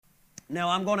Now,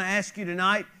 I'm going to ask you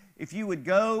tonight if you would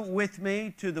go with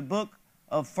me to the book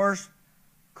of 1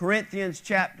 Corinthians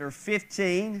chapter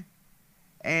 15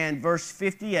 and verse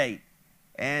 58.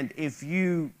 And if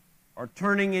you are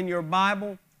turning in your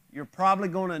Bible, you're probably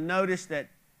going to notice that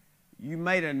you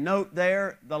made a note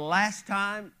there the last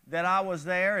time that I was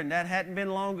there, and that hadn't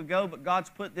been long ago, but God's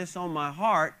put this on my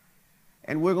heart,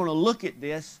 and we're going to look at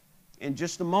this in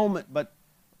just a moment. But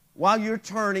while you're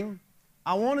turning,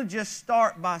 I want to just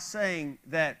start by saying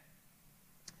that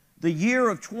the year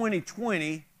of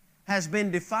 2020 has been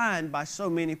defined by so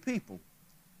many people.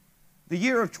 The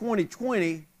year of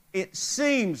 2020, it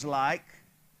seems like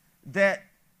that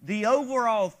the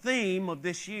overall theme of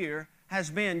this year has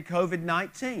been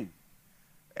COVID-19.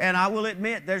 And I will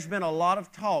admit, there's been a lot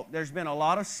of talk. There's been a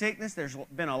lot of sickness. There's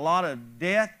been a lot of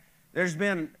death. There's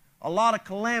been a lot of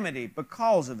calamity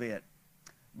because of it.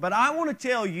 But I want to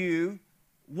tell you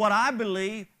what I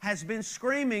believe has been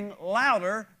screaming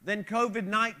louder than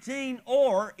COVID-19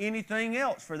 or anything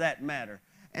else for that matter.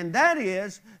 And that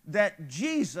is that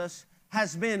Jesus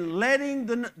has been letting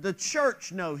the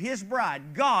church know, His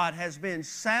bride, God has been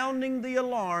sounding the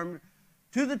alarm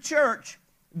to the church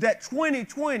that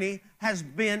 2020 has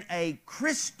been a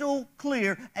crystal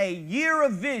clear, a year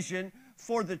of vision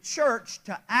for the church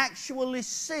to actually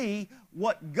see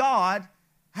what God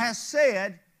has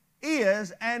said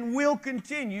is and will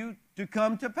continue to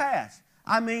come to pass.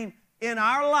 I mean, in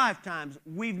our lifetimes,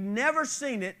 we've never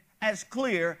seen it as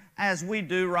clear as we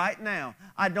do right now.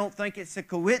 I don't think it's a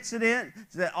coincidence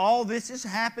that all this is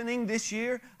happening this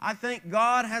year. I think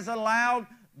God has allowed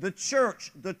the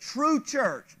church, the true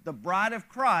church, the bride of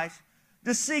Christ,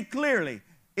 to see clearly.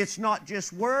 It's not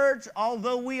just words,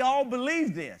 although we all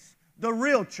believe this. The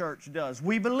real church does.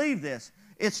 We believe this.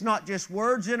 It's not just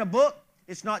words in a book.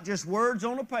 It's not just words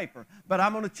on a paper. But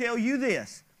I'm going to tell you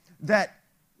this, that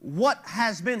what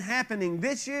has been happening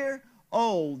this year,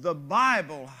 oh, the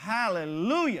Bible,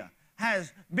 hallelujah,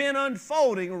 has been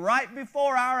unfolding right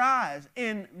before our eyes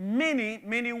in many,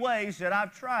 many ways that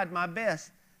I've tried my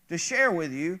best to share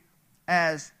with you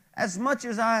as much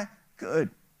as I could.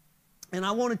 And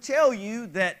I want to tell you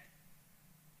that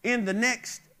in the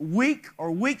next week or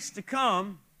weeks to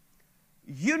come,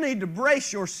 you need to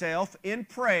brace yourself in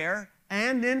prayer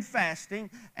and in fasting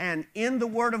and in the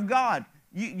Word of God.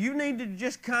 You need to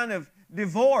just kind of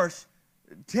divorce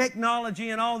technology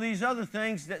and all these other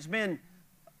things that's been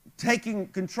taking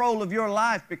control of your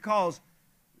life, because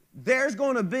there's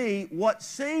going to be what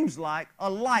seems like a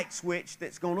light switch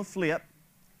that's going to flip,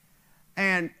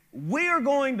 and we are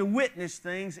going to witness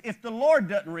things. If the Lord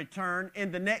doesn't return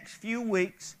in the next few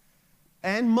weeks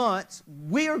and months,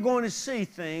 we are going to see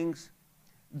things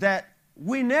that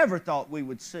we never thought we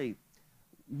would see.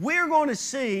 We're going to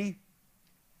see,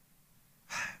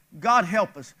 God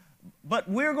help us, but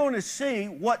we're going to see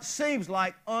what seems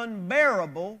like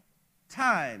unbearable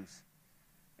times.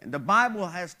 And the Bible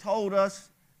has told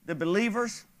us, the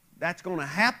believers, that's going to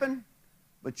happen,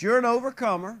 but you're an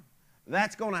overcomer.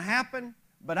 That's going to happen,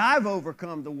 but I've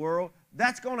overcome the world.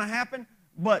 That's going to happen,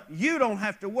 but you don't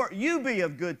have to worry. You be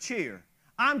of good cheer.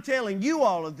 I'm telling you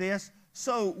all of this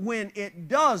so when it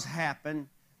does happen,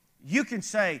 you can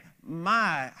say,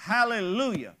 my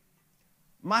hallelujah,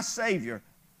 my Savior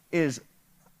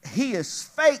He is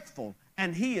faithful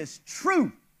and He is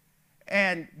true.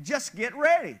 And just get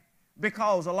ready,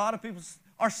 because a lot of people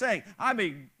are saying, I'll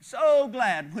be so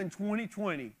glad when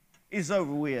 2020 is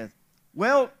over with.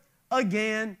 Well,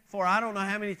 again, for I don't know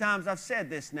how many times I've said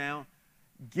this now,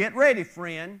 get ready,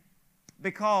 friend,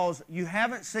 because you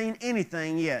haven't seen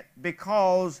anything yet,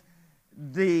 because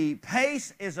the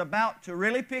pace is about to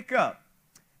really pick up.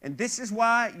 And this is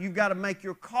why you've got to make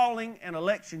your calling and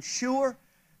election sure.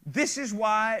 This is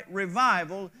why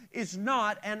revival is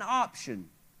not an option.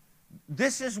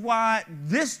 This is why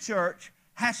this church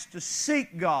has to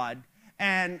seek God,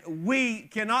 and we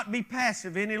cannot be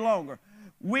passive any longer.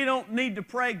 We don't need to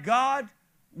pray, God,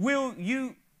 will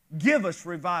you give us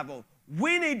revival?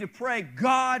 We need to pray,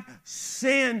 God,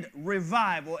 send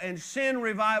revival and send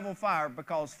revival fire,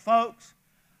 because, folks,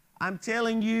 I'm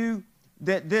telling you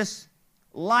that this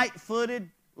light-footed,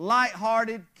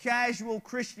 light-hearted, casual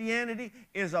Christianity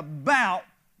is about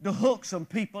to hook some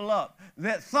people up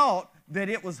that thought that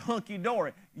it was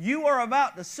hunky-dory. You are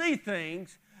about to see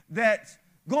things that's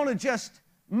going to just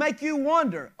make you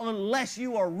wonder unless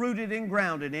you are rooted and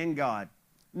grounded in God.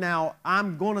 Now,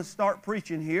 I'm going to start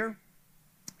preaching here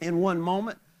in one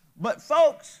moment. But,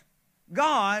 folks,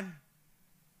 God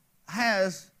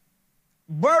has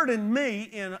burdened me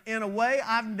in a way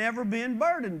I've never been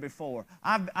burdened before.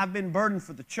 I've been burdened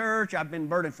for the church. I've been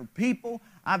burdened for people.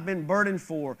 I've been burdened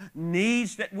for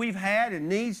needs that we've had and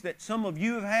needs that some of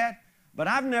you have had, but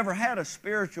I've never had a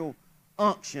spiritual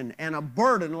unction and a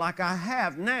burden like I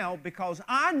have now, because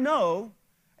I know,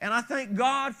 and I thank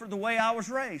God for the way I was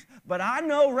raised, but I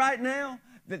know right now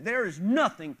that there is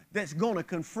nothing that's going to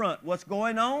confront what's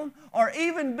going on or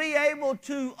even be able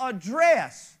to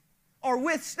address or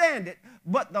withstand it,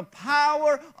 but the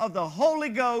power of the Holy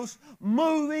Ghost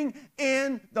moving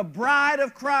in the bride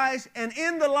of Christ and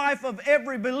in the life of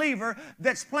every believer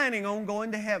that's planning on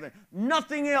going to heaven.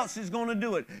 Nothing else is going to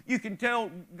do it. You can tell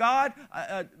God,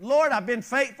 Lord, I've been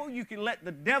faithful. You can let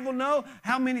the devil know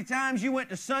how many times you went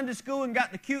to Sunday school and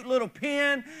got the cute little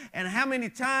pen, and how many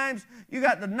times you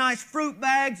got the nice fruit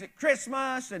bags at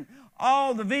Christmas and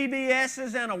all the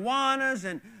VBSs and Awanas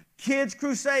and kids'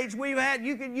 crusades we've had.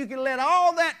 You can let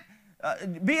all that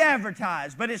be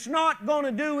advertised, but it's not going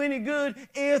to do any good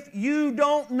if you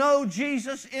don't know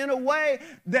Jesus in a way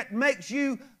that makes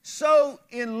you so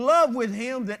in love with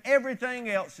Him that everything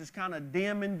else is kind of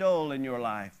dim and dull in your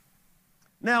life.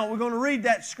 Now, we're going to read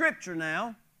that scripture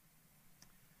now,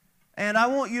 and I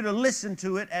want you to listen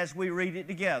to it as we read it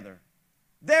together.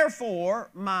 Therefore,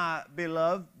 my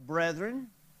beloved brethren,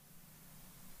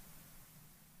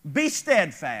 be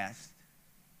steadfast,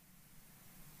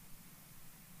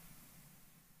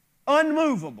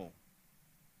 unmovable,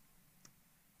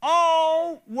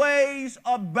 always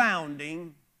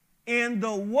abounding in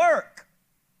the work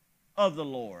of the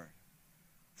Lord,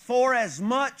 for as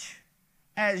much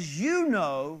as you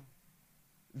know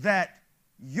that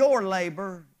your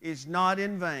labor is not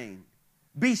in vain.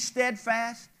 Be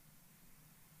steadfast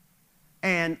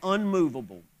and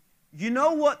unmovable. You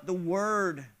know what the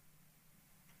word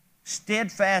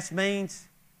steadfast means?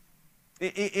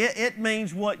 It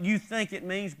means what you think it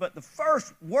means, but the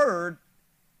first word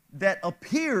that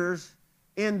appears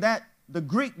in the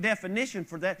Greek definition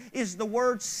for that is the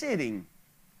word sitting.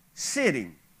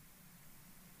 Sitting.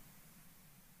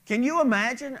 Can you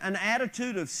imagine an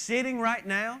attitude of sitting right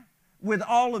now with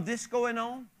all of this going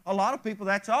on? A lot of people,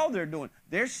 that's all they're doing.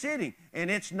 They're sitting,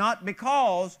 and it's not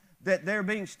because that they're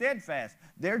being steadfast.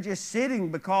 They're just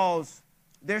sitting because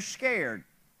they're scared,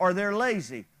 or they're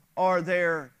lazy, or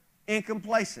they're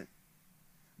incomplacent.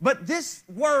 But this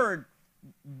word,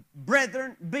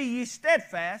 brethren, be ye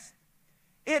steadfast,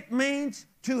 it means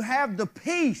to have the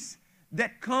peace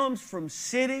that comes from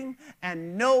sitting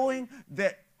and knowing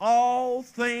that all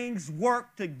things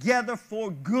work together for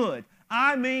good.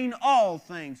 I mean all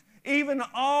things. Even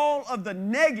all of the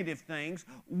negative things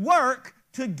work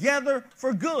together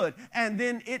for good. And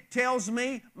then it tells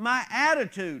me my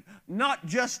attitude, not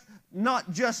just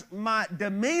my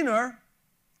demeanor,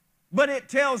 but it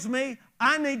tells me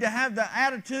I need to have the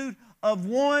attitude of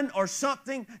one or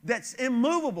something that's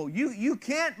immovable. You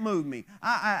can't move me.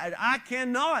 I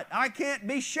cannot. I can't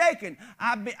be shaken.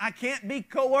 I can't be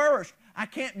coerced. I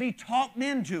can't be talked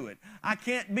into it. I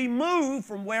can't be moved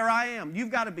from where I am. You've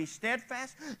got to be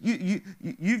steadfast.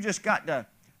 You've just got to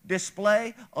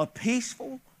display a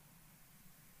peaceful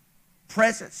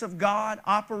presence of God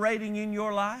operating in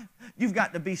your life. You've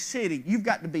got to be sitting. You've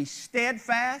got to be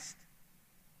steadfast,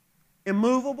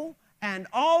 immovable, and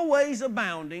always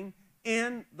abounding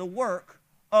in the work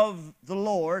of the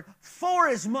Lord, for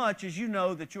as much as you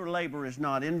know that your labor is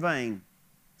not in vain.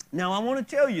 Now, I want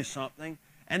to tell you something,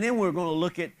 and then we're going to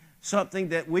look at something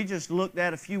that we just looked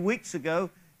at a few weeks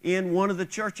ago in one of the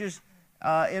churches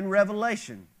in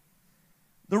Revelation.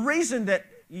 The reason that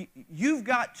you've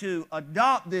got to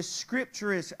adopt this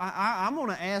scripture is, I'm going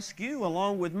to ask you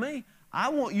along with me, I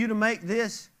want you to make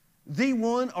this the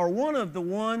one or one of the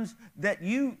ones that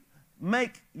you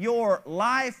make your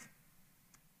life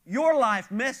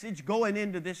message going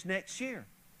into this next year.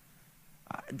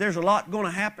 There's a lot going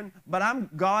to happen, but I'm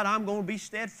going to be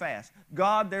steadfast.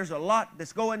 God, there's a lot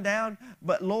that's going down,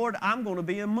 but Lord, I'm going to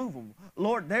be immovable.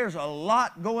 Lord, there's a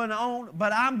lot going on,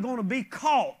 but I'm going to be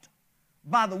caught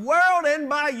by the world and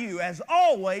by you as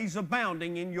always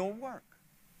abounding in your work.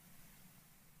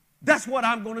 That's what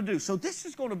I'm going to do. So this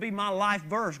is going to be my life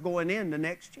verse going into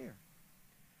next year.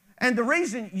 And the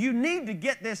reason you need to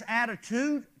get this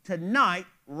attitude tonight,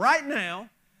 right now,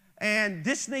 and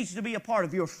this needs to be a part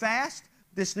of your fast,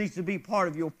 this needs to be part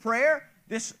of your prayer,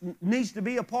 this needs to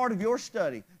be a part of your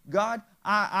study. God,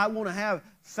 I want to have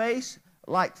faith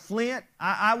like flint.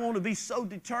 I want to be so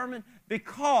determined,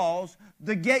 because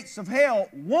the gates of hell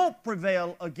won't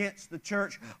prevail against the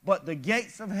church, but the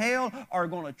gates of hell are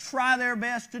going to try their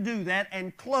best to do that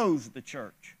and close the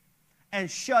church and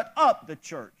shut up the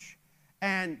church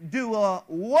and do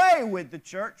away with the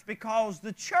church, because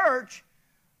the church,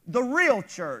 the real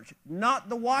church, not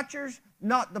the watchers,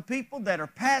 not the people that are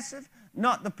passive,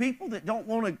 not the people that don't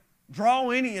want to draw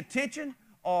any attention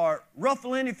or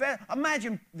ruffle any feathers.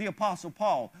 Imagine the Apostle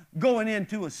Paul going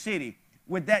into a city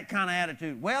with that kind of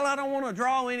attitude. Well, I don't want to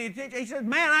draw any attention. He says,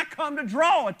 man, I come to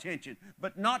draw attention,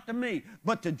 but not to me,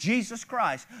 but to Jesus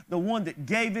Christ, the one that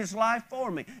gave his life for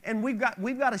me. And we've got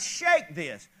to shake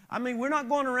this. I mean, we're not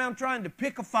going around trying to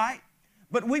pick a fight,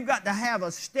 but we've got to have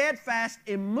a steadfast,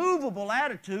 immovable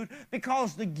attitude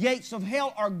because the gates of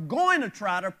hell are going to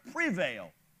try to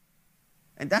prevail.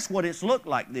 And that's what it's looked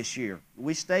like this year.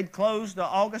 We stayed closed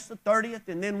August the 30th,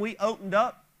 and then we opened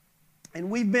up, and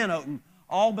we've been open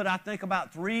all but I think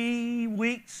about 3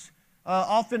 weeks,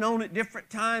 off and on at different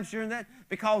times during that,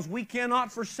 because we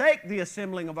cannot forsake the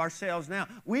assembling of ourselves now.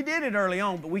 We did it early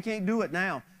on, but we can't do it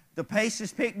now. The pace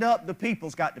is picked up, the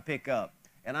people's got to pick up.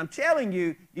 And I'm telling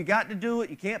you, you got to do it.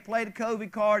 You can't play the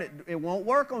COVID card. It won't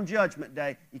work on Judgment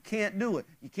Day. You can't do it.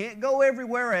 You can't go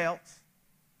everywhere else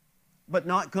but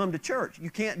not come to church. You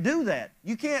can't do that.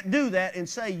 You can't do that and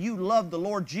say you love the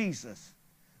Lord Jesus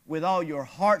with all your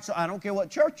heart. So I don't care what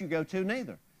church you go to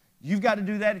neither. You've got to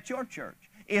do that at your church.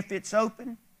 If it's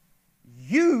open,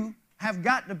 you have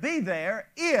got to be there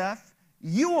if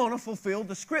you want to fulfill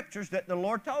the scriptures that the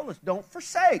Lord told us. Don't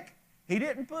forsake. He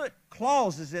didn't put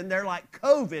clauses in there like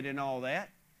COVID and all that.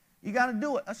 You got to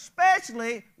do it,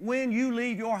 especially when you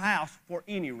leave your house for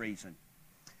any reason.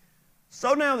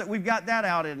 So now that we've got that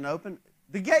out in the open,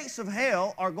 the gates of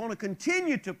hell are going to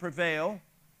continue to prevail,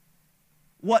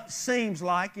 what seems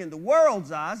like in the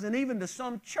world's eyes and even to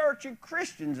some church and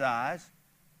Christians' eyes,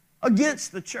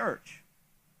 against the church.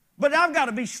 But I've got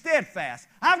to be steadfast.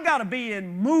 I've got to be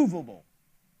immovable.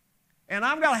 And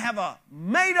I've got to have a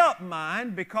made-up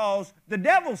mind because the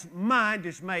devil's mind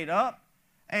is made up,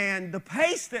 and the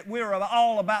pace that we're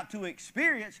all about to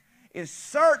experience is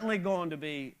certainly going to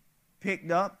be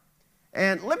picked up.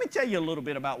 And let me tell you a little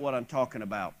bit about what I'm talking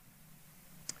about.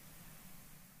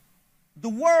 The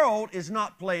world is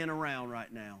not playing around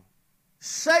right now.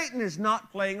 Satan is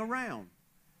not playing around.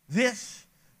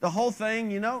 The whole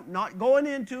thing, not going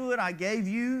into it, I gave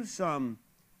you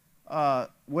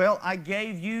I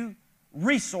gave you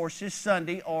resources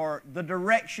Sunday, or the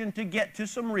direction to get to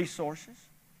some resources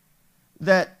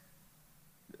that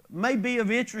may be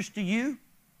of interest to you,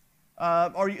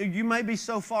 or you may be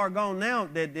so far gone now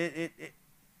that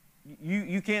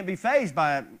you can't be fazed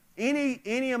by it.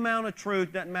 Any amount of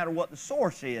truth, doesn't matter what the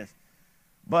source is.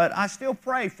 But I still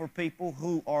pray for people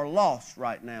who are lost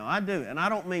right now. I do, and I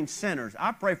don't mean sinners.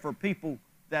 I pray for people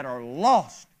that are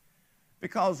lost,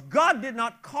 because God did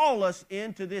not call us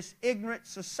into this ignorant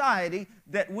society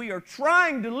that we are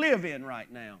trying to live in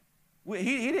right now.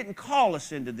 He didn't call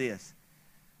us into this.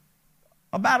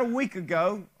 About a week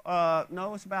ago,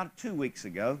 it's about 2 weeks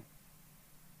ago,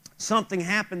 something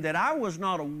happened that I was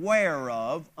not aware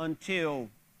of until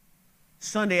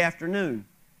Sunday afternoon.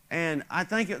 And I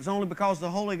think it was only because the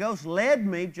Holy Ghost led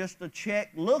me just to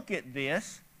look at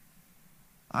this.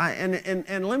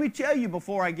 And let me tell you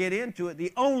before I get into it,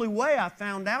 the only way I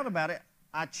found out about it,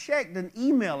 I checked an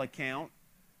email account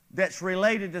that's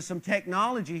related to some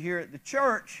technology here at the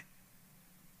church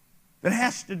that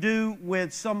has to do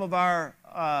with some of our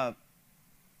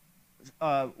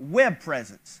web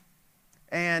presence.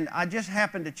 And I just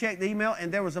happened to check the email,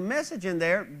 and there was a message in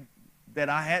there that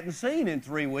I hadn't seen in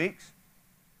 3 weeks.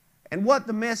 And what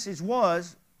the message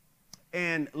was,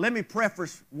 and let me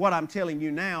preface what I'm telling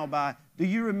you now by, do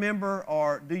you remember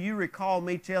or do you recall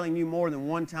me telling you more than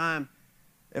one time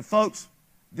that, folks,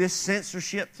 this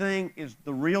censorship thing is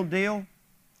the real deal?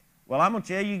 Well, I'm going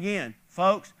to tell you again,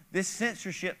 folks, this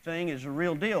censorship thing is the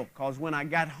real deal, because when I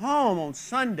got home on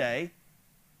Sunday,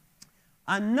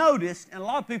 I noticed, and a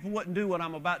lot of people wouldn't do what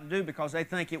I'm about to do because they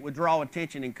think it would draw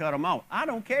attention and cut them off. I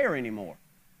don't care anymore.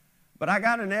 But I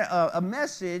got a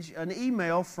message, an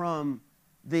email from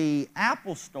the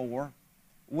Apple Store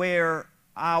where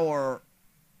our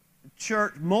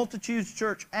church, Multitudes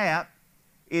Church app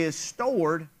is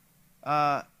stored,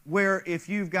 where if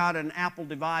you've got an Apple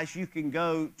device, you can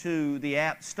go to the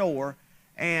App Store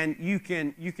and you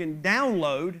can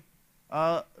download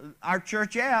our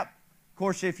church app. Of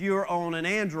course, if you're on an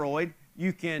Android,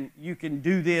 you can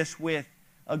do this with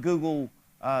a Google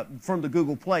from the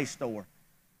Google Play Store.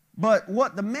 But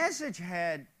what the message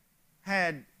had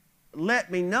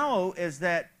let me know is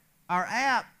that our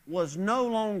app was no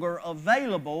longer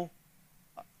available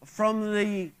from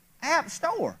the App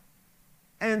Store.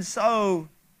 And so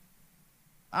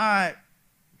I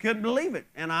couldn't believe it.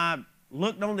 And I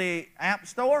looked on the App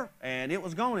Store, and it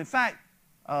was gone. In fact,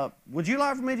 would you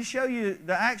like for me to show you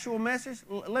the actual message?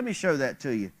 Let me show that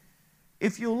to you.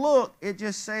 If you look, it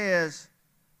just says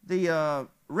the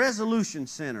Resolution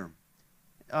Center.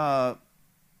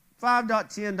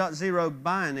 5.10.0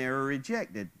 binary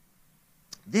rejected.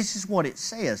 This is what it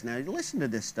says. Now, listen to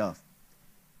this stuff.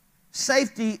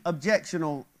 Safety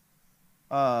objectional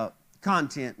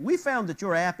content. We found that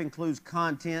your app includes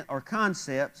content or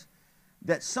concepts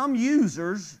that some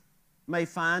users may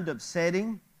find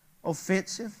upsetting,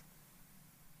 offensive,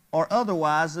 or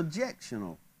otherwise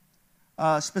objectionable.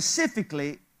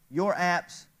 Specifically, your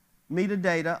app's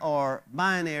metadata or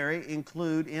binary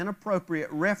include inappropriate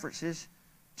references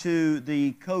to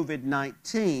the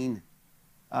COVID-19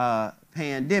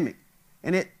 pandemic.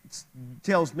 And it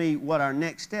tells me what our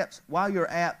next steps. While your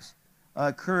app's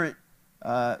current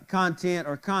content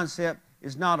or concept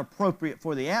is not appropriate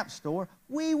for the App Store,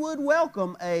 we would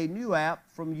welcome a new app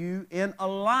from you in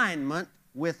alignment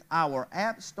with our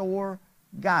App Store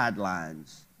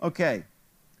guidelines. Okay,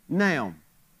 now,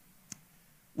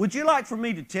 would you like for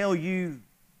me to tell you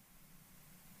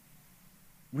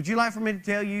what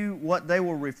they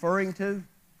were referring to?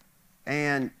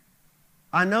 And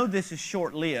I know this is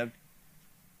short-lived,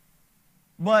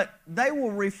 but they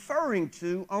were referring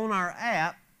to on our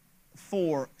app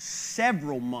for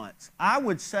several months. I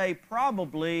would say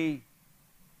probably,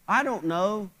 I don't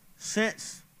know,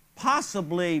 since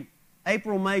possibly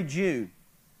April, May, June.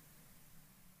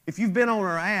 If you've been on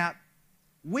our app,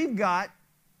 we've got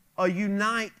a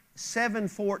Unite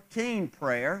 714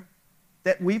 prayer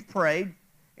that we've prayed,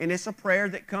 and it's a prayer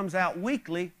that comes out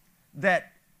weekly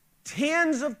that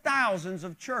tens of thousands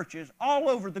of churches all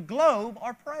over the globe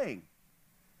are praying.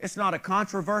 It's not a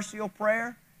controversial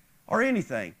prayer or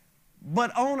anything.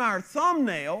 But on our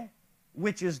thumbnail,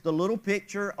 which is the little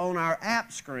picture on our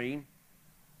app screen,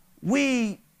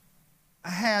 we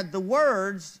had the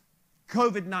words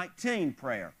COVID-19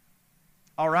 prayer.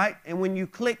 All right? And when you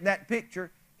click that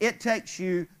picture, it takes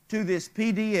you to this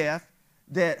PDF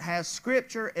that has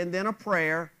scripture and then a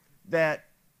prayer that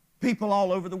people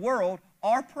all over the world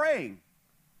are praying.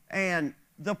 And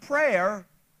the prayer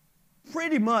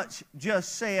pretty much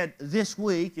just said this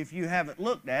week, if you haven't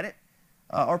looked at it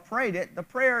or prayed it, the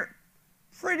prayer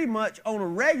pretty much on a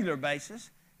regular basis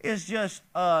is just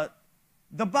the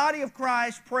body of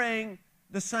Christ praying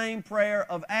the same prayer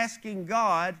of asking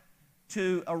God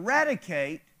to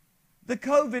eradicate the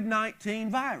COVID-19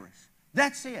 virus.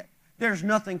 That's it. There's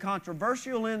nothing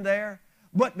controversial in there,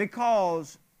 but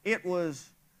because it was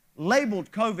labeled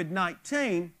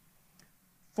COVID-19,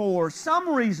 for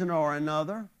some reason or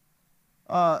another,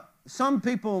 some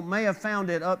people may have found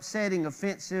it upsetting,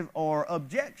 offensive, or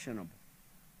objectionable.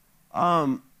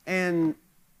 And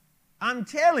I'm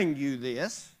telling you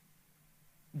this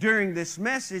during this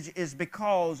message is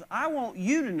because I want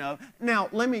you to know. Now,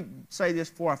 let me say this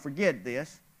before I forget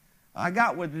this. I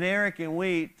got with Derek and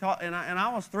we talked, and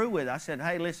I was through with it. I said,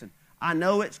 hey, listen, I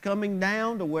know it's coming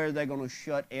down to where they're going to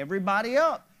shut everybody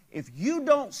up. If you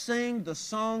don't sing the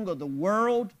song of the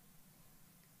world,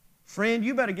 friend,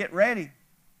 you better get ready.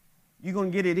 You're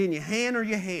going to get it in your hand or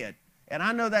your head. And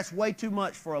I know that's way too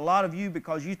much for a lot of you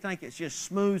because you think it's just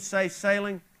smooth, safe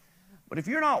sailing. But if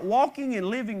you're not walking and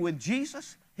living with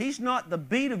Jesus, He's not the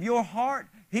beat of your heart.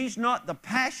 He's not the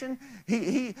passion.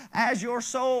 He as your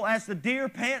soul, as the deer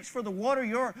pants for the water,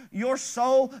 your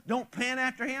soul don't pant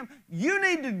after Him. You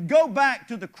need to go back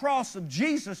to the cross of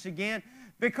Jesus again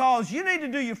because you need to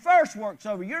do your first works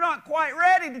over. You're not quite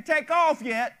ready to take off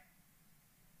yet.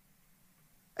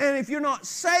 And if you're not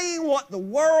saying what the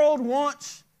world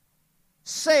wants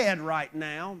said right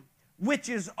now, which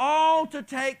is all to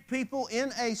take people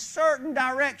in a certain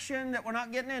direction that we're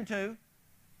not getting into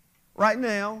right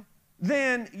now,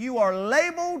 then you are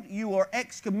labeled, you are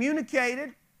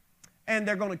excommunicated, and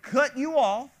they're going to cut you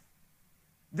off.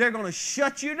 They're going to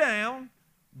shut you down.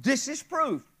 This is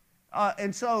proof.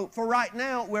 And so for right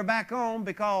now, we're back on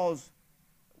because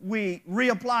we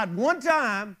reapplied one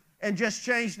time and just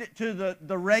changed it to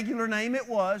the regular name it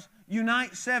was,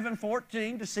 Unite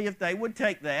 714, to see if they would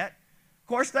take that. Of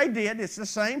course, they did. It's the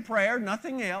same prayer,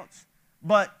 nothing else.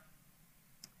 But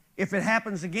if it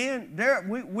happens again,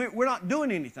 we're not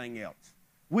doing anything else.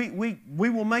 We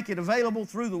will make it available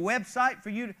through the website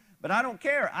for you to, but I don't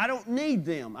care. I don't need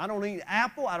them. I don't need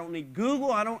Apple. I don't need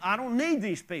Google. I don't need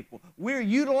these people. We're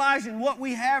utilizing what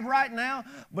we have right now,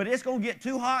 but it's going to get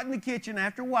too hot in the kitchen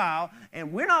after a while,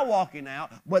 and we're not walking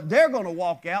out, but they're going to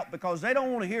walk out because they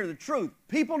don't want to hear the truth.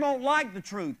 People don't like the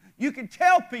truth. You can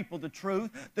tell people the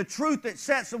truth that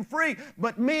sets them free,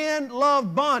 but men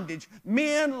love bondage.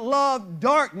 Men love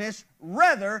darkness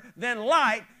rather than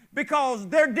light, because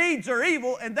their deeds are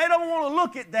evil, and they don't want to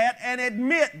look at that and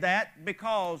admit that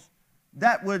because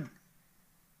that would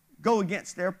go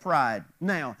against their pride.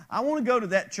 Now, I want to go to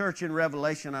that church in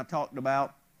Revelation I talked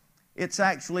about, It's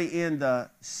actually in the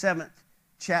seventh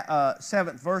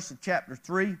verse of chapter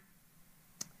 3.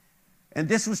 And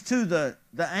this was to the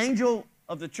angel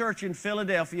of the church in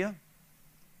Philadelphia.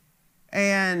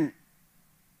 And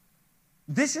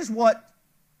this is what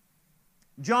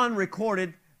John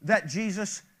recorded that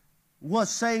Jesus was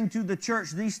saying to the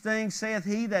church. These things saith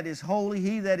he that is holy,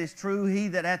 he that is true, he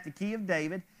that hath the key of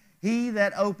David, he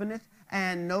that openeth,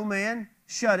 and no man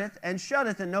shutteth, and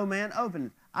shutteth, and no man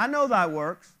openeth. I know thy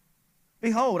works.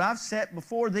 Behold, I've set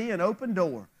before thee an open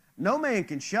door. No man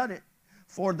can shut it.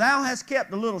 For thou hast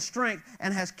kept a little strength,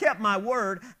 and hast kept my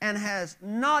word, and hast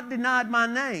not denied my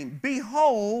name.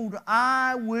 Behold,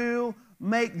 I will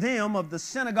make them of the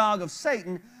synagogue of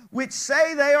Satan, which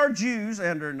say they are Jews,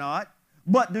 and are not,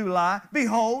 but do lie.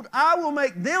 Behold, I will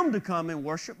make them to come and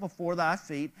worship before thy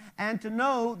feet, and to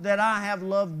know that I have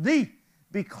loved thee,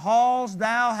 because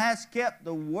thou hast kept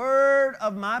the word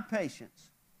of my patience.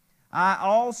 I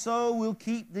also will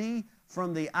keep thee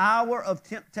from the hour of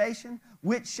temptation,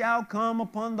 which shall come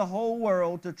upon the whole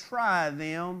world to try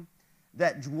them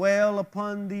that dwell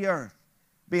upon the earth.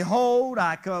 Behold,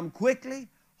 I come quickly.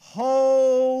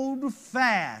 Hold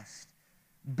fast.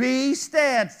 Be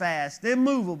steadfast,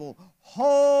 immovable.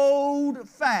 Hold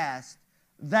fast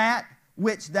that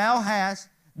which thou hast,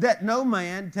 that no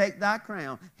man take thy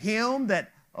crown. Him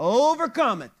that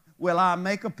overcometh will I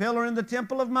make a pillar in the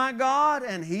temple of my God,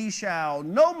 and he shall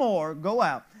no more go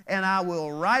out. And I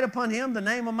will write upon him the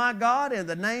name of my God, and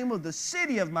the name of the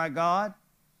city of my God,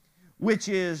 which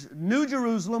is New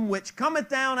Jerusalem, which cometh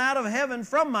down out of heaven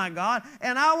from my God,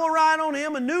 and I will write on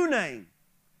him a new name.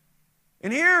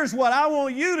 And here's what I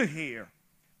want you to hear.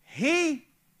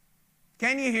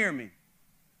 Can you hear me?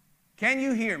 Can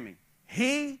you hear me?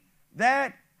 He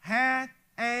that hath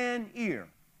an ear,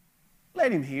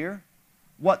 let him hear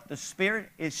what the Spirit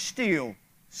is still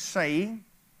saying,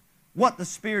 what the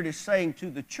Spirit is saying to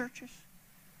the churches.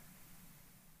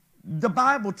 The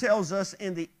Bible tells us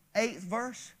in the 8th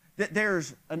verse that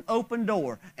there's an open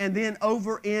door. And then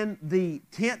over in the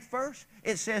 10th verse,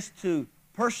 it says to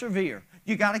persevere.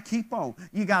 You got to keep on.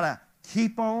 You got to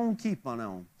keep on keeping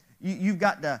on. You've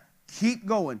got to keep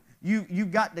going.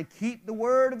 You've got to keep the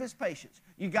word of His patience.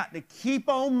 You got to keep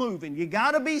on moving. You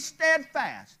got to be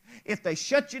steadfast. If they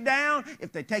shut you down,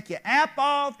 if they take your app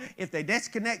off, if they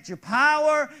disconnect your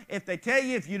power, if they tell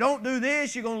you if you don't do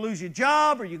this, you're going to lose your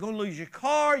job, or you're going to lose your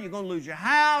car, you're going to lose your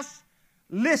house.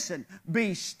 Listen,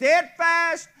 be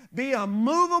steadfast, be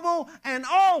immovable, and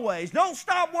always don't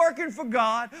stop working for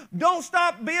God. Don't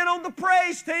stop being on the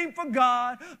praise team for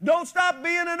God. Don't stop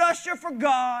being an usher for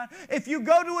God. If you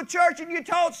go to a church and you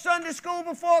taught Sunday school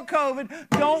before COVID,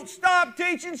 don't stop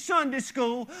teaching Sunday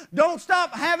school. Don't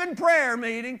stop having prayer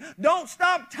meeting. Don't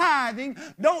stop tithing.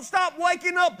 Don't stop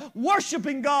waking up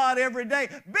worshiping God every day.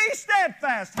 Be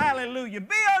steadfast, hallelujah.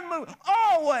 Be unmovable.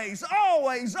 Always,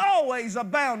 always, always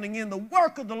abounding in the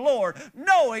work of the Lord,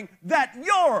 knowing that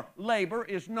your labor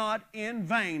is not in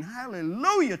vain.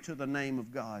 Hallelujah to the name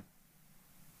of God.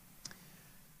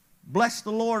 Bless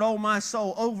the Lord, O my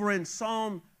soul. Over in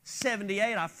Psalm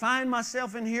 78, I find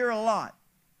myself in here a lot.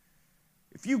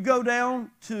 If you go down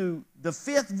to the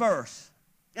 5th verse,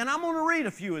 and I'm going to read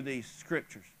a few of these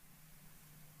scriptures.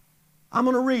 I'm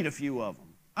going to read a few of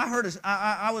them.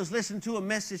 I was listening to a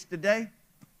message today,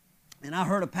 and I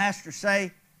heard a pastor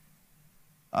say,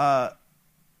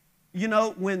 you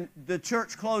know, when the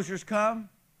church closures come,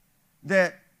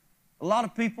 that a lot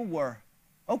of people were,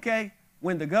 okay,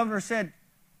 when the governor said,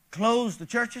 close the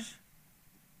churches,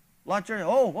 a lot of churches,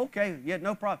 oh, okay, yeah,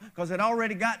 no problem. Because it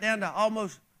already got down to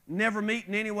almost never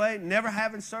meeting anyway, never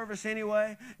having service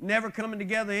anyway, never coming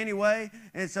together anyway.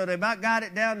 And so they about got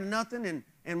it down to nothing.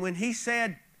 And when he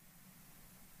said,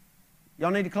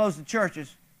 y'all need to close the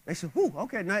churches, they said, whew,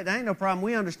 okay, that ain't no problem.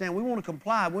 We understand. We want to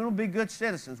comply. We want to be good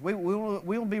citizens. We want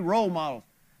to be role models.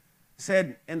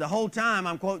 Said, and the whole time,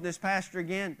 I'm quoting this pastor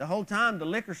again, the whole time the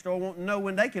liquor store wants to know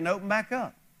when they can open back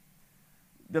up.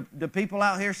 The people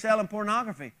out here selling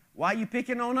pornography, why are you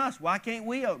picking on us? Why can't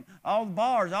we open? All the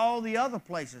bars, all the other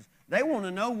places, they want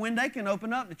to know when they can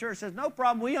open up. The church says, no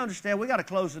problem. We understand. We got to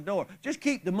close the door. Just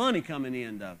keep the money coming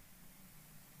in, though.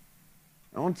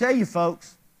 I want to tell you,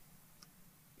 folks,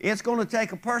 it's going to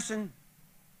take a person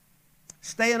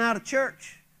staying out of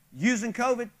church, using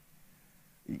COVID.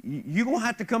 You're going to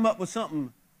have to come up with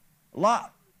something a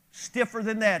lot stiffer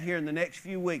than that here in the next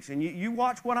few weeks. And you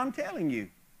watch what I'm telling you.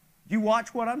 You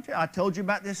watch what I'm telling you. I told you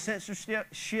about this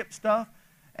censorship stuff,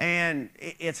 and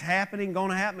it's happening,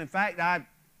 going to happen. In fact, I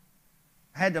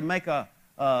had to make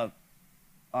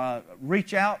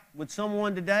reach out with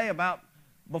someone today about,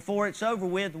 before it's over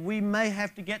with, we may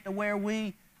have to get to where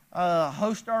we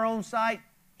host our own site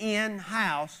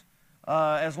in-house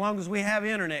as long as we have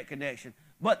internet connection.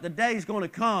 But the day's going to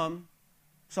come,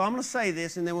 so I'm going to say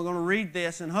this, and then we're going to read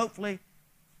this, and hopefully,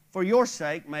 for your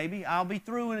sake, maybe, I'll be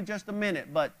through in just a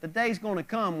minute, but the day's going to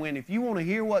come when if you want to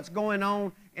hear what's going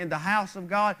on in the house of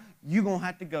God, you're going to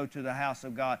have to go to the house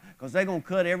of God because they're going to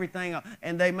cut everything off,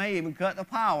 and they may even cut the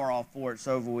power off before it's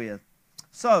over with.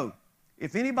 So,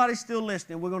 if anybody's still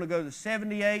listening, we're going to go to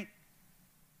 78,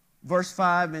 verse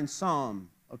 5 in Psalm,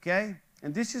 okay?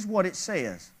 And this is what it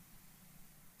says.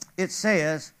 It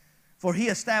says, "For he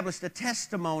established a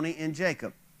testimony in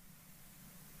Jacob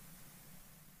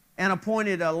and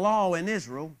appointed a law in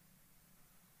Israel,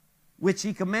 which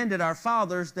he commanded our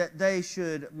fathers that they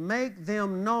should make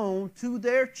them known to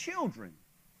their children,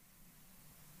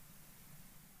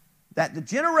 that the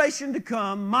generation to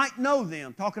come might know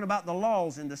them," talking about the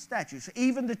laws and the statutes,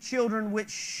 "even the children which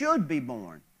should be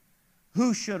born,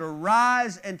 who should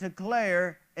arise and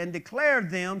declare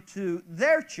them to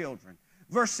their children."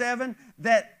 Verse 7,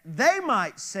 "that they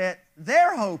might set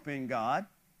their hope in God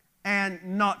and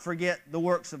not forget the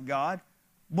works of God,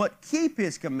 but keep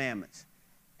his commandments,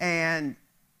 and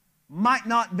might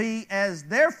not be as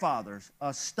their fathers,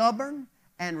 a stubborn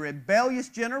and rebellious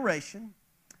generation,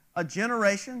 a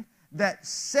generation that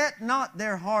set not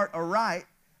their heart aright,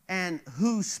 and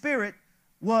whose spirit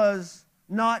was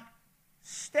not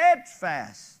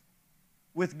steadfast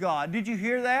with God." Did you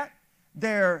hear that?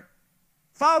 Their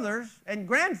fathers and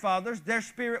grandfathers, their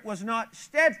spirit was not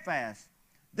steadfast.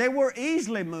 They were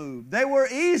easily moved. They were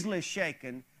easily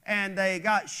shaken. And they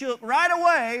got shook right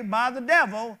away by the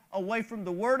devil away from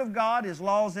the Word of God, His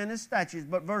laws and His statutes.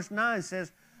 But verse 9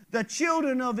 says, "The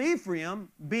children of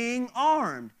Ephraim, being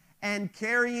armed and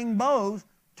carrying bows,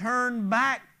 turned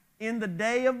back in the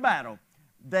day of battle.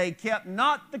 They kept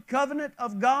not the covenant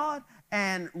of God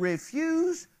and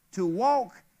refused to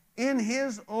walk in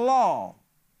His law."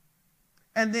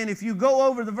 And then if you go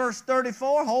over to verse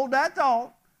 34, hold that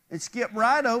thought and skip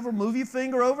right over, move your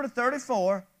finger over to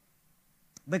 34,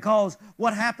 because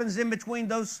what happens in between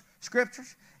those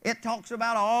scriptures, it talks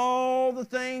about all the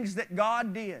things that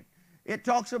God did. It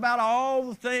talks about all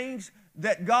the things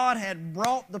that God had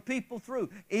brought the people through,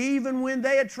 even when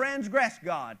they had transgressed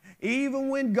God, even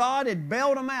when God had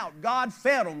bailed them out. God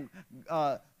fed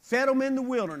them in the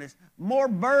wilderness, more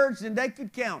birds than they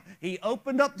could count. He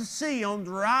opened up the sea on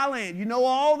dry land. You know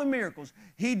all the miracles.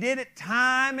 He did it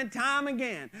time and time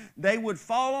again. They would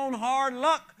fall on hard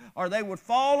luck, or they would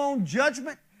fall on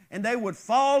judgment, and they would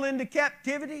fall into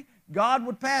captivity. God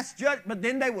would pass judgment, but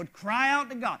then they would cry out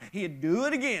to God. He'd do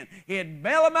it again. He'd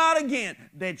bail them out again.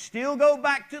 They'd still go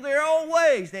back to their old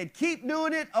ways. They'd keep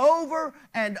doing it over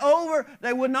and over.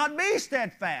 They would not be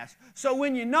steadfast. So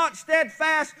when you're not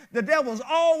steadfast, the devil's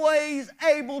always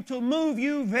able to move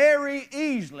you very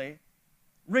easily,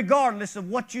 regardless of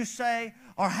what you say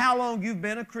or how long you've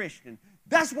been a Christian.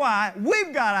 That's why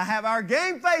we've got to have our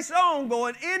game face on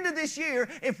going into this year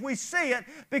if we see it,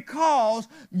 because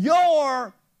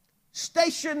your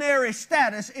stationary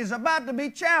status is about to be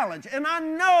challenged. And I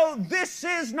know this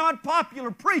is not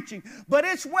popular preaching, but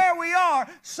it's where we are.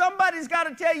 Somebody's got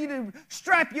to tell you to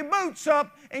strap your boots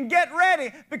up and get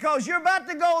ready, because you're about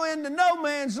to go into no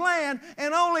man's land,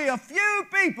 and only a few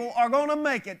people are going to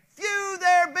make it. Few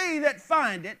there be that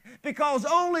find it, because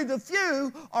only the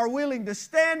few are willing to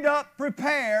stand up,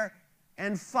 prepare,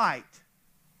 and fight.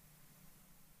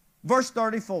 Verse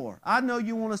 34. I know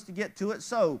you want us to get to it,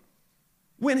 so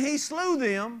when he slew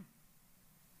them,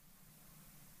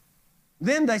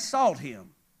 then they sought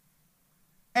him,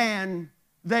 and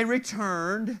they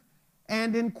returned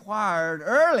and inquired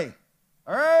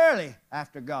early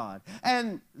after God.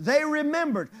 And they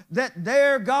remembered that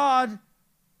their God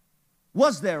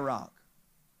was their rock,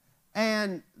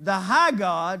 and the high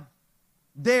God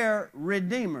their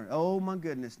Redeemer. Oh my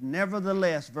goodness.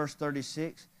 Nevertheless, verse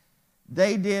 36,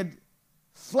 they did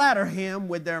flatter him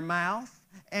with their mouth,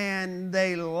 and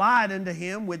they lied unto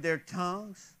him with their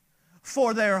tongues.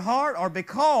 For their heart, or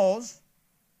because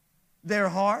their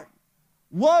heart,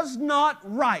 was not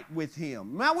right with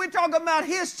him. Now we're talking about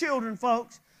his children,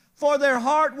 folks. For their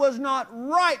heart was not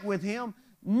right with him,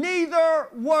 neither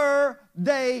were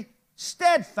they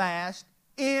steadfast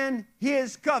in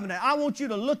his covenant. I want you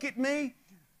to look at me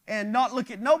and not look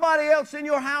at nobody else in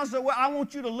your house. I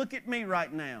want you to look at me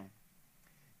right now.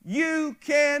 You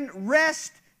can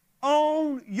rest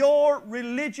on your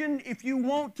religion if you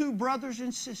want to, brothers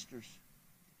and sisters.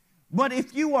 But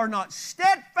if you are not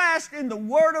steadfast in the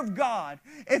Word of God,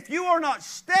 if you are not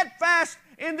steadfast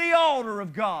in the altar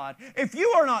of God, if you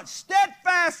are not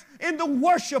steadfast in the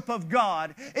worship of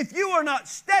God, if you are not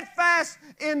steadfast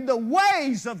in the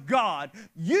ways of God,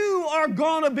 you are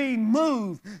going to be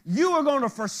moved. You are going to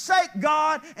forsake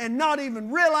God and not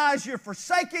even realize you're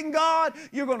forsaking God.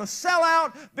 You're going to sell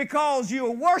out because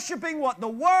you're worshiping what the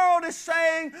world is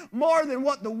saying more than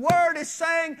what the Word is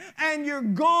saying, and you're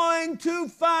going to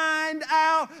find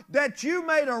out that you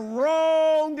made a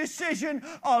wrong decision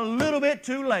a little bit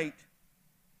too late.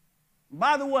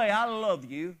 By the way, I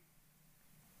love you.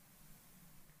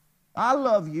 I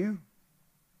love you.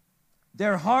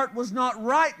 Their heart was not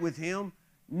right with Him,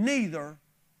 neither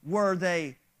were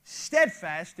they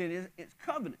steadfast in His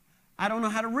covenant. I don't know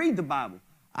how to read the Bible.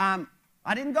 I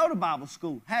didn't go to Bible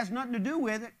school. Has nothing to do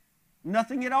with it.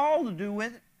 Nothing at all to do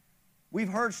with it. We've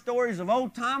heard stories of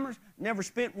old-timers, never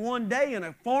spent one day in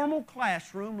a formal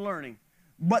classroom learning.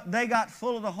 But they got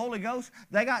full of the Holy Ghost.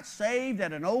 They got saved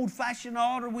at an old-fashioned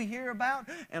altar we hear about,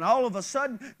 and all of a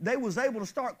sudden they was able to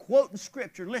start quoting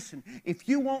Scripture. Listen, if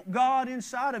you want God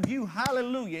inside of you,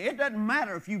 hallelujah. It doesn't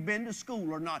matter if you've been to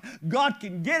school or not. God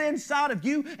can get inside of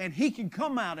you and He can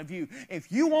come out of you.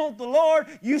 If you want the Lord,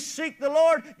 you seek the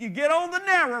Lord, you get on the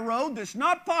narrow road that's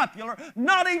not popular,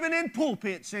 not even in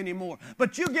pulpits anymore.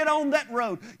 But you get on that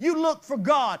road. You look for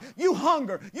God. You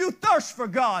hunger. You thirst for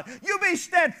God. You be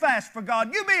steadfast for God.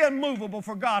 You be immovable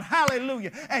for God.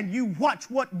 Hallelujah. And you watch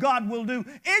what God will do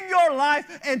in your life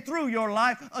and through your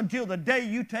life until the day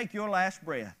you take your last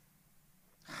breath.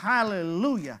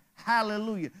 Hallelujah.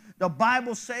 Hallelujah. The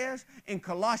Bible says in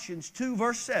Colossians 2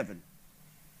 verse 7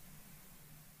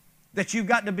 that you've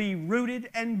got to be rooted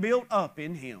and built up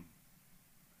in Him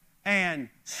and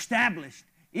established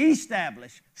in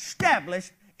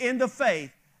the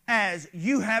faith as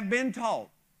you have been taught,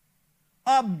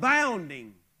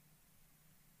 abounding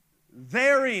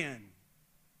therein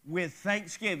with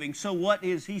thanksgiving. So what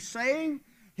is he saying?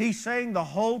 He's saying the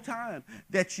whole time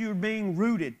that you're being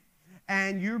rooted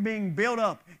and you're being built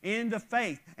up in the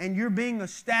faith and you're being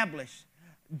established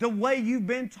the way you've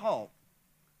been taught,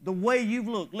 the way you've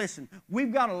looked. Listen,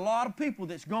 we've got a lot of people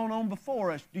that's gone on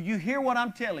before us. Do you hear what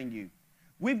I'm telling you?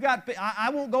 We've got, I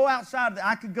won't go outside.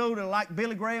 I could go to like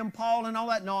Billy Graham, Paul and all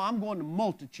that. No, I'm going to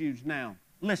multitudes now.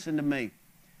 Listen to me.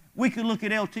 We could look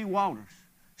at L.T. Walters.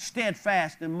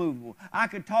 Steadfast and movable. I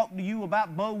could talk to you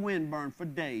about Bo Winburn for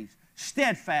days.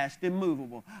 Steadfast and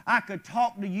movable. I could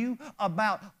talk to you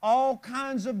about all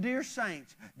kinds of dear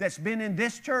saints that's been in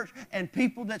this church and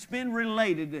people that's been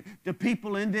related to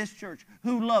people in this church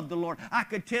who love the Lord. I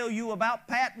could tell you about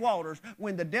Pat Walters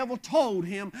when the devil told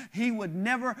him he would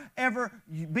never ever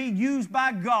be used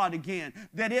by God again.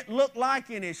 That it looked like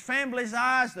in his family's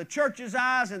eyes, the church's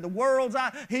eyes, and the world's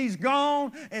eyes, he's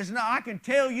gone. I can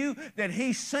tell you that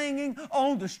he's singing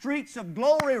on the streets of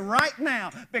glory right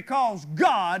now because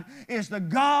God is the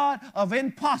God of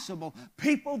impossible.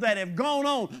 People that have gone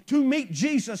on to meet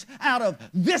Jesus out of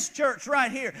this church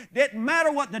right here. Didn't matter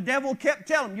what the devil kept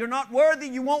telling them. You're not worthy.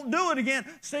 You won't do it again.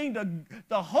 Seeing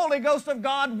the Holy Ghost of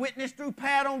God witness through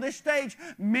Pat on this stage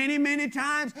many, many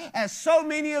times, as so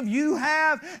many of you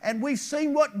have, and we've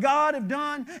seen what God have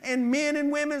done in men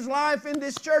and women's life in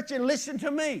this church. And listen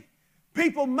to me.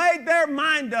 People made their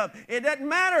mind up. It doesn't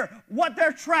matter what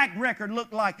their track record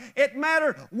looked like. It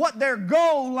mattered what their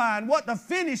goal line, what the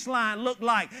finish line looked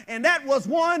like. And that was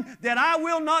one that I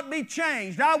will not be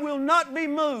changed. I will not be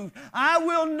moved. I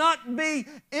will not be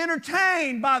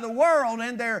entertained by the world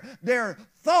and their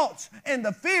thoughts and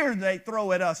the fear they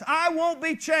throw at us. I won't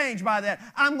be changed by that.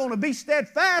 I'm going to be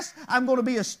steadfast. I'm going to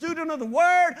be a student of the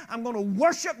Word. I'm going to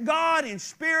worship God in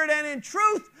spirit and in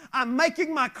truth. I'm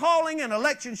making my calling and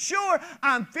election sure.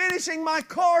 I'm finishing my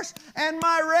course and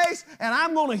my race, and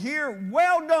I'm going to hear,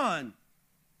 well done.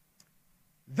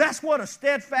 That's what a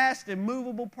steadfast,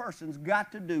 immovable person's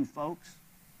got to do, folks.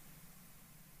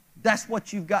 That's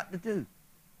what you've got to do.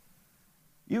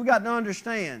 You've got to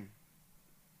understand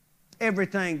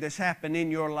everything that's happened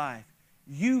in your life.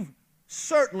 You've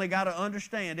certainly got to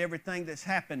understand everything that's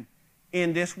happened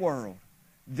in this world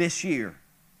this year.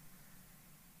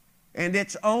 And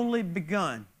it's only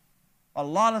begun. A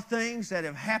lot of things that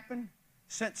have happened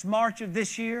since March of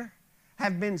this year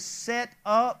have been set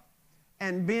up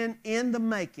and been in the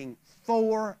making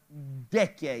for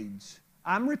decades.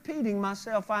 I'm repeating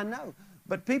myself, I know,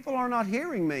 but people are not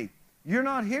hearing me. You're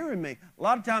not hearing me. A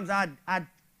lot of times I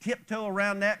tiptoe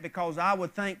around that because I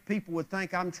would think people would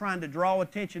think I'm trying to draw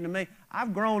attention to me.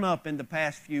 I've grown up in the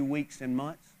past few weeks and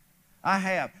months. I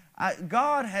have.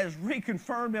 God has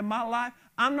reconfirmed in my life,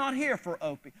 I'm not here for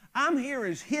Opie. I'm here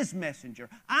as His messenger.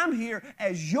 I'm here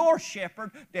as your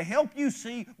shepherd to help you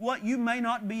see what you may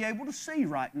not be able to see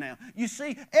right now. You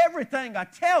see, everything I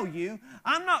tell you,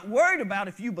 I'm not worried about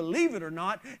if you believe it or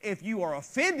not, if you are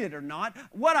offended or not.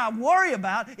 What I worry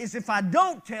about is if I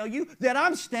don't tell you that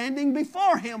I'm standing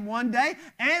before Him one day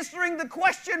answering the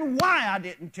question why I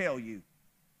didn't tell you.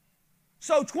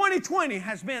 So 2020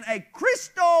 has been a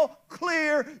crystal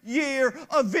clear year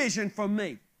of vision for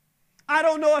me. I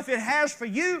don't know if it has for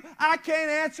you. I can't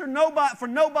answer for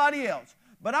nobody else.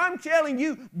 But I'm telling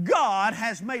you, God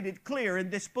has made it clear in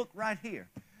this book right here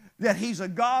that He's a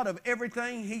God of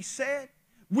everything He said.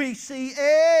 We see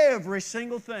every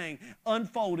single thing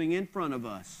unfolding in front of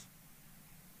us.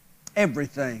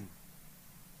 Everything.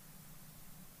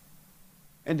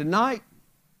 And tonight,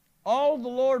 all the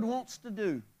Lord wants to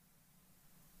do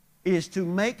is to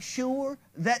make sure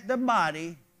that the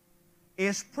body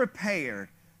is prepared.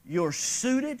 You're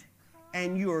suited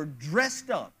and you're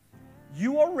dressed up.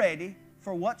 You are ready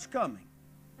for what's coming.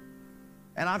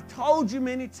 And I've told you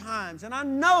many times, and I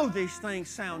know these things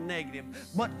sound negative,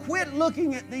 but quit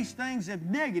looking at these things as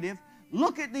negative.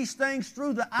 Look at these things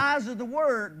through the eyes of the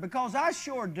Word, because I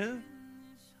sure do.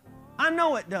 I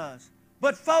know it does.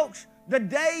 But folks, the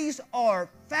days are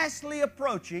fastly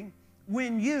approaching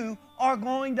when you are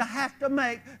going to have to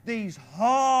make these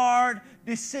hard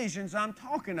decisions I'm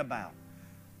talking about.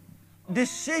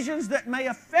 Decisions that may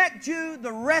affect you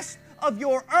the rest of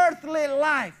your earthly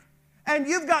life. And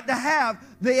you've got to have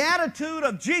the attitude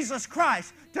of Jesus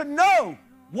Christ to know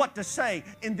what to say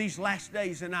in these last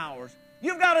days and hours.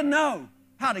 You've got to know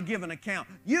how to give an account.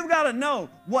 You've got to know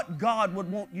what God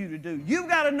would want you to do. You've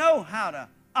got to know how to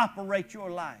operate your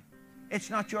life. It's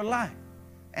not your life.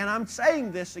 And I'm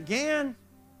saying this again,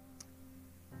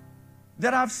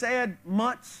 that I've said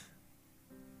months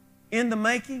in the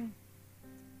making.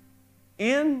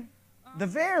 In the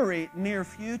very near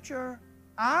future,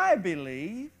 I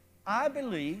believe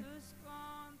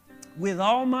with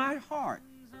all my heart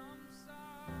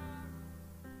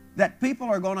that people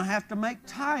are going to have to make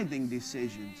tithing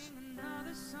decisions.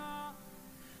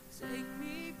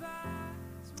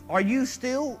 Are you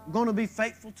still going to be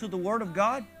faithful to the Word of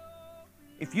God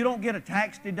if you don't get a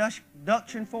tax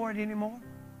deduction for it anymore?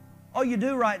 Oh, you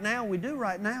do right now. We do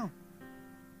right now.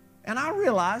 And I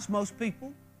realize most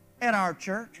people at our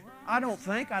church, I don't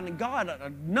think,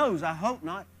 God knows, I hope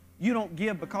not, you don't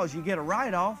give because you get a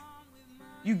write-off.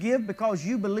 You give because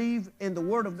you believe in the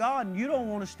Word of God and you don't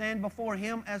want to stand before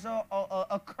Him as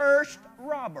a cursed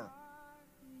robber.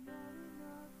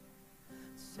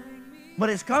 But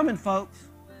it's coming, folks.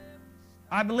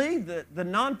 I believe that the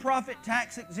nonprofit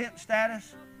tax-exempt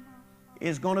status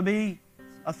is going to be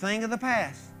a thing of the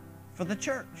past for the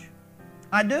church.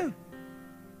 I do.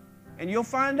 And you'll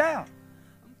find out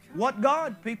what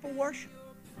God people worship.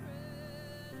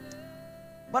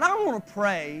 But I want to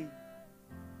pray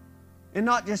and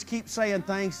not just keep saying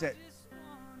things that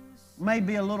may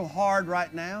be a little hard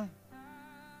right now.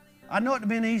 I know it would have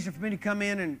been easier for me to come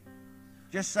in and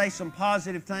just say some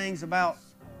positive things about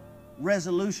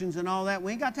resolutions and all that.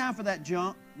 We ain't got time for that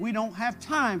junk. We don't have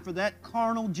time for that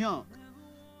carnal junk.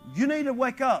 You need to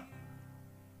wake up.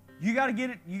 You got to get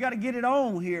it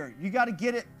on here. You got to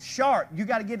get it sharp. You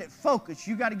got to get it focused.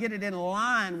 You got to get it in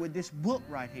line with this book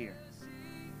right here.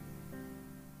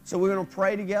 So we're going to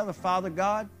pray together. Father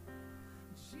God,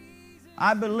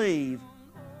 I believe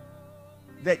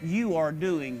that you are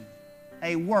doing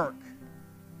a work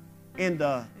in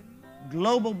the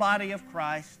global body of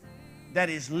Christ that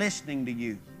is listening to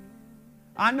you.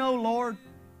 I know, Lord,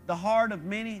 the heart of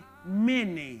many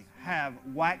have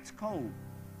waxed cold.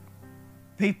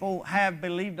 People have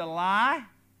believed a lie,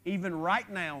 even right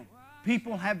now.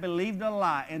 People have believed a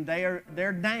lie, and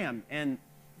they're damned. And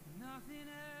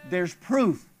there's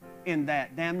proof in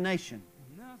that damnation.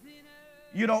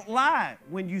 You don't lie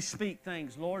when you speak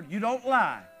things, Lord. You don't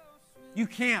lie. You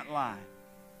can't lie.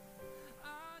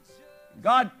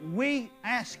 God, we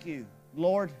ask you,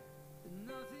 Lord,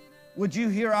 would you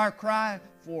hear our cry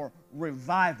for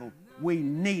revival? We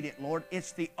need it, Lord.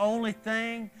 It's the only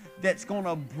thing that's going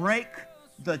to break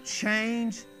the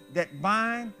chains that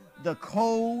bind the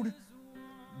cold,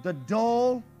 the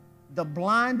dull, the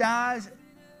blind eyes.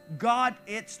 God,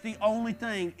 it's the only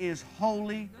thing is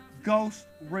Holy Ghost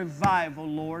revival,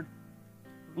 Lord.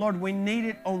 Lord, we need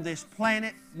it on this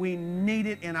planet. We need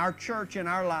it in our church, in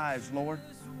our lives, Lord.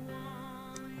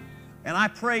 And I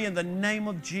pray in the name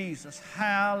of Jesus,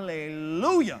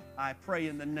 hallelujah, I pray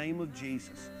in the name of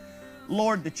Jesus,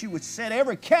 Lord, that you would set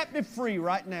every captive free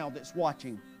right now that's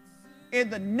watching.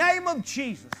 In the name of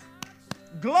Jesus,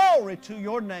 Glory to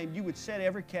your name. You would set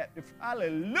every captive.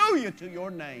 Hallelujah to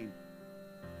your name.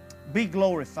 Be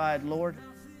glorified, Lord.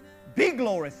 Be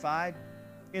glorified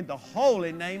in the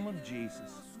holy name of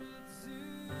Jesus.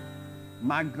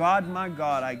 My God,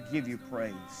 I give you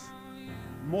praise.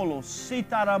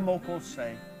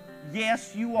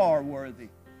 Yes, you are worthy.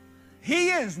 He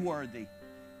is worthy.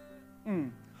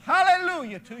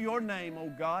 Hallelujah to your name,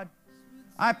 oh God.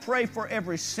 I pray for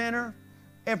every sinner,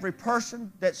 every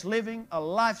person that's living a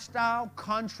lifestyle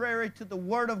contrary to the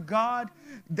Word of God,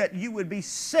 that you would be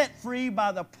set free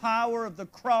by the power of the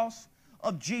cross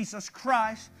of Jesus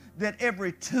Christ, that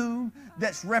every tomb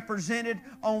that's represented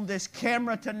on this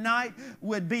camera tonight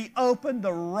would be opened,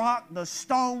 the rock, the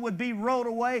stone would be rolled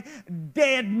away,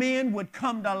 dead men would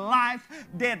come to life,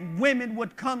 dead women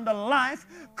would come to life,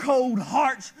 cold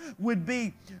hearts would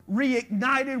be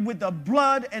reignited with the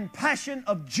blood and passion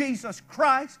of Jesus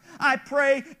Christ. I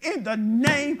pray in the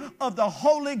name of the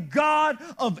Holy God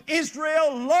of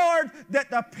Israel, Lord, that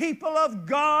the people of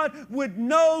God would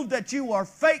know that you are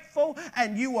faithful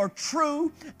and you are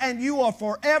true and you are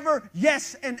forever,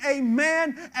 yes and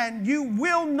amen, and you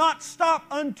will not stop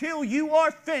until you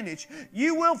are finished.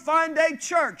 You will find a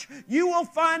church, you will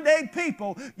find a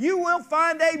people, you will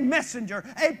find a messenger,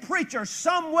 a preacher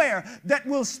somewhere that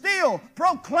will still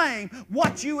proclaim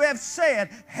what you have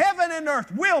said. Heaven and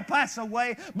earth will pass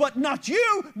away, but not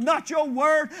you, not your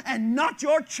word, and not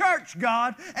your church,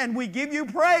 God, and we give you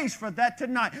praise for that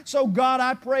tonight. So God,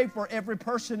 I pray for every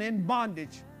person in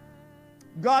bondage.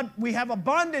 God, we have a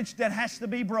bondage that has to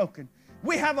be broken.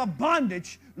 We have a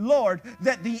bondage, Lord,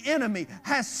 that the enemy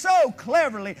has so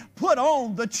cleverly put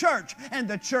on the church, and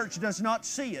the church does not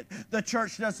see it. The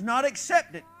church does not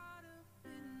accept it.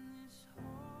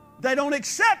 They don't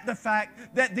accept the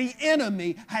fact that the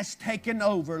enemy has taken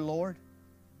over, Lord.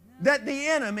 That the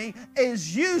enemy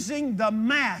is using the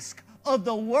mask of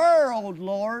the world,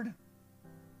 Lord,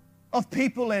 of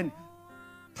people in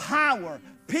power,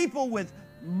 people with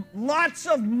lots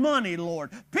of money,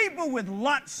 Lord, people with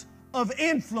lots of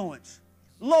influence,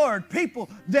 Lord,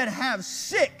 people that have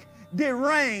sick,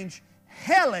 deranged,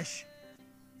 hellish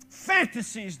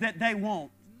fantasies that they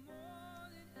want.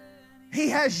 He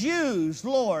has used,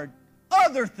 Lord,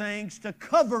 other things to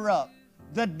cover up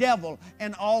the devil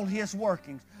and all his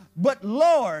workings. But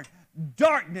Lord,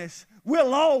 darkness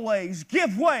will always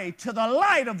give way to the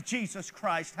light of Jesus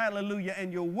Christ. Hallelujah.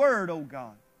 And your word, oh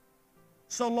God.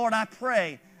 So Lord, I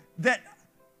pray that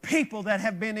people that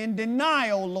have been in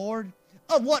denial, Lord,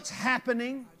 of what's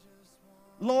happening,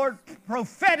 Lord,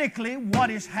 prophetically what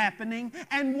is happening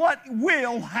and what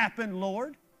will happen,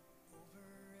 Lord.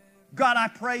 God, I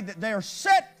pray that they are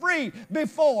set free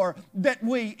before that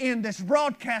we end this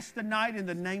broadcast tonight in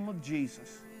the name of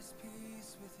Jesus.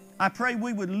 I pray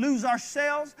we would lose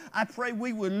ourselves. I pray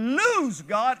we would lose,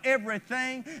 God,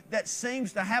 everything that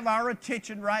seems to have our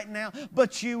attention right now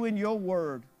but you and your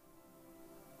word.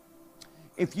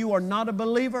 If you are not a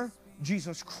believer,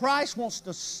 Jesus Christ wants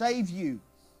to save you.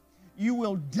 You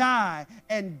will die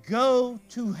and go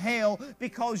to hell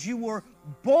because you were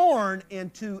born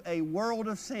into a world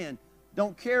of sin.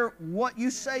 Don't care what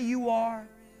you say you are.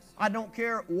 I don't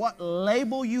care what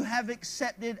label you have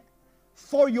accepted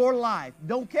for your life.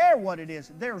 Don't care what it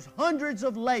is. There's hundreds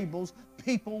of labels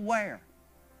people wear.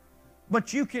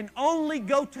 But you can only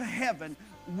go to heaven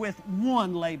with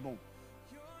one label.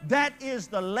 That is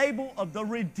the label of the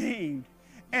redeemed.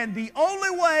 And the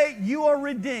only way you are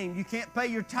redeemed, you can't pay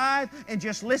your tithe and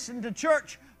just listen to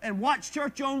church and watch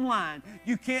church online.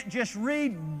 You can't just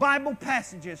read Bible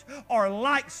passages or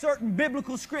like certain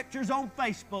biblical scriptures on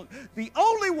Facebook. The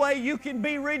only way you can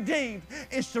be redeemed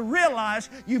is to realize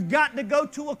you've got to go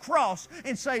to a cross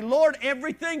and say, Lord,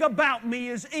 everything about me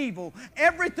is evil.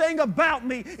 Everything about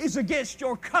me is against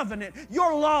your covenant.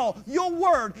 Your law, your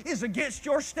word is against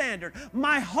your standard.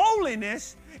 My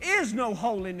holiness is no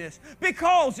holiness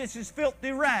because this is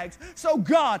filthy rags. So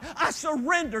God, I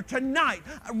surrender tonight,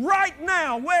 right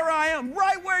now, where I am,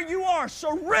 right where you are,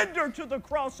 surrender to the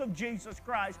cross of Jesus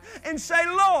Christ and say,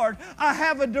 Lord, I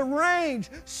have a deranged,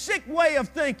 sick way of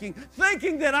thinking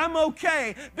that I'm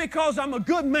okay because I'm a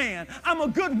good man, I'm a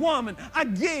good woman, I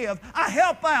give, I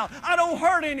help out, I don't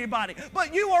hurt anybody.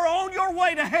 But you are on your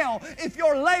way to hell if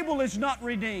your label is not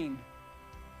redeemed.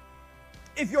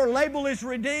 If your label is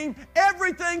redeemed,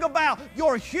 everything about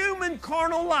your human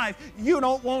carnal life, you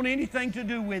don't want anything to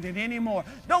do with it anymore.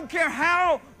 Don't care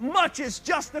how much it's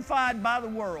justified by the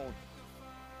world.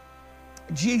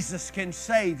 Jesus can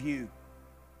save you.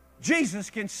 Jesus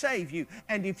can save you.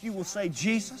 And if you will say,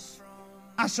 Jesus,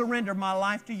 I surrender my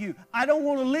life to you. I don't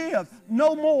want to live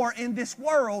no more in this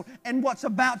world and what's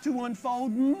about to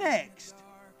unfold next.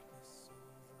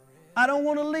 I don't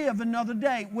want to live another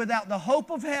day without the hope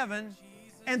of heaven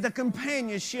and the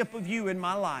companionship of you in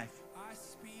my life.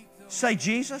 Say,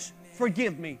 Jesus,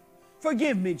 forgive me.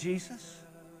 Forgive me, Jesus.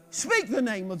 Speak the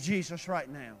name of Jesus right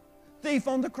now. Thief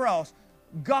on the cross.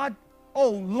 God,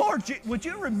 oh Lord, would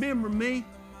you remember me?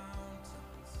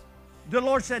 The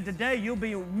Lord said, today you'll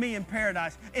be with me in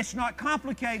paradise. It's not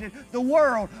complicated. The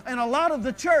world and a lot of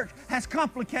the church has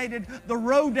complicated the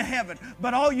road to heaven.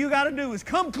 But all you got to do is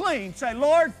come clean. Say,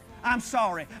 Lord, I'm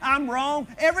sorry. I'm wrong.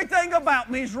 Everything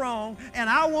about me is wrong, and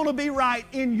I want to be right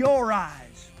in your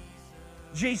eyes.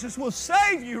 Jesus will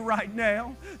save you right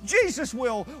now. Jesus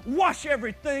will wash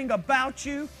everything about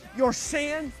you, your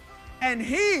sin, and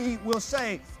He will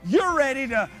say, you're ready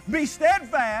to be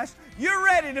steadfast. You're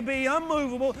ready to be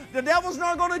unmovable. The devil's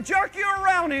not going to jerk you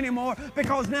around anymore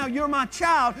because now you're my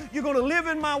child. You're going to live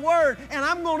in my word, and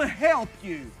I'm going to help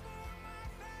you.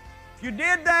 If you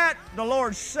did that, the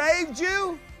Lord saved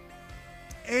you,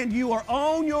 and you are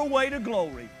on your way to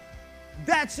glory.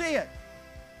 That's it.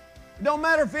 It don't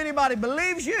matter if anybody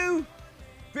believes you,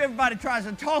 if everybody tries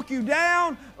to talk you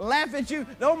down, laugh at you,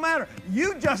 don't matter.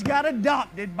 You just got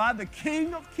adopted by the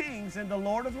King of Kings and the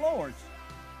Lord of Lords.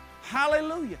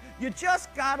 Hallelujah. You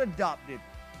just got adopted.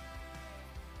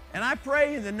 And I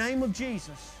pray in the name of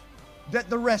Jesus that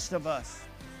the rest of us,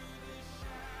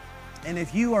 and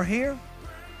if you are here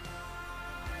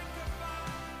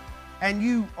and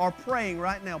you are praying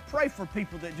right now, pray for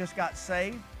people that just got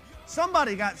saved.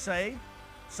 Somebody got saved.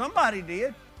 Somebody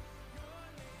did.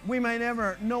 We may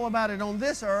never know about it on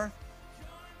this earth.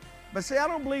 But see, I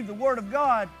don't believe the Word of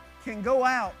God can go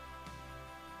out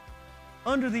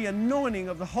under the anointing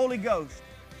of the Holy Ghost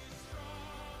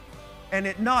and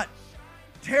it not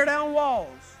tear down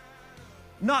walls,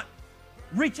 not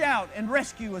reach out and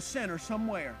rescue a sinner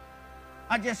somewhere.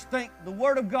 I just think the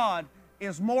Word of God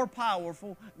is more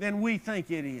powerful than we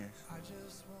think it is.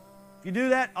 If you do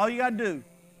that, all you got to do,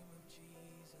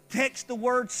 text the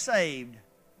word saved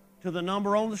to the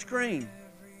number on the screen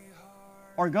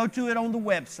or go to it on the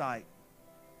website.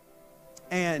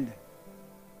 And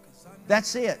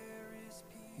that's it.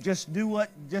 Just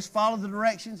follow the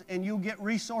directions and you'll get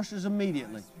resources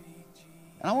immediately.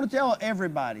 And I want to tell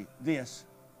everybody this.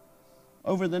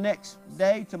 Over the next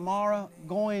day, tomorrow,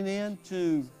 going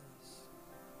into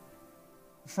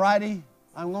Friday,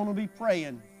 I'm going to be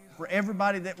praying for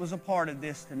everybody that was a part of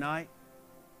this tonight.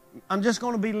 I'm just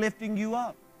going to be lifting you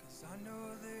up.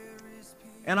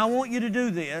 And I want you to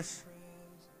do this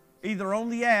either on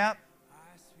the app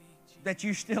that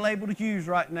you're still able to use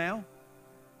right now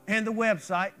and the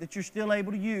website that you're still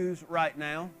able to use right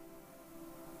now.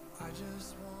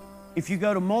 If you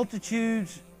go to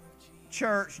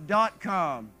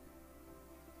multitudeschurch.com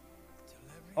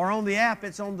or on the app,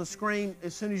 it's on the screen.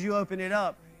 As soon as you open it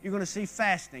up, you're going to see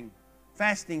Fasting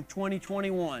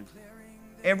 2021.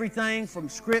 Everything from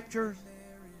scriptures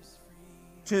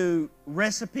to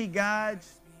recipe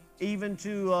guides, even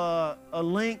to a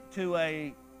link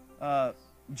to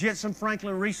Jensen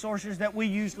Franklin resources that we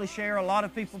usually share. A lot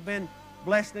of people have been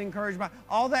blessed and encouraged by.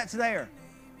 All that's there,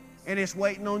 and it's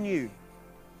waiting on you.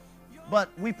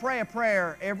 But we pray a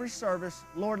prayer every service.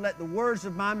 Lord, let the words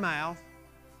of my mouth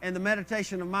and the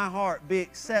meditation of my heart be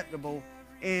acceptable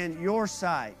in your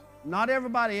sight. Not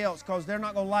everybody else, because they're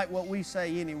not going to like what we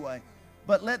say anyway.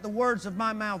 But let the words of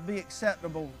my mouth be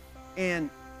acceptable in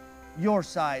your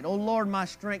sight. Oh Lord, my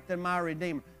strength and my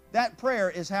Redeemer. That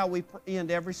prayer is how we end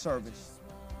every service.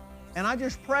 And I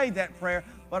just prayed that prayer,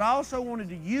 but I also wanted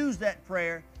to use that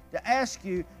prayer to ask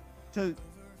you to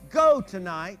go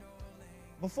tonight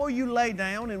before you lay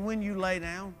down and when you lay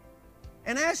down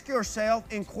and ask yourself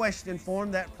in question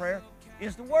form that prayer,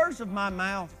 is the words of my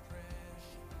mouth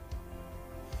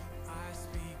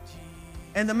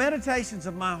and the meditations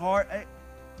of my heart,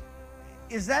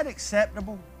 is that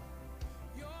acceptable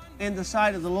in the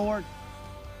sight of the Lord?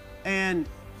 And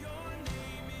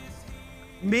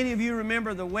many of you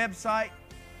remember the website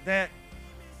that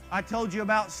I told you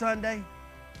about Sunday.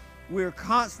 We're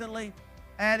constantly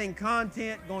adding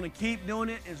content, going to keep doing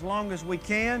it as long as we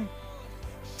can,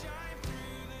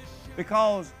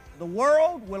 because the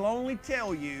world will only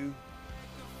tell you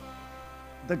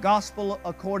the gospel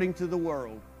according to the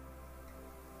world.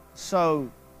 So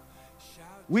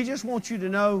we just want you to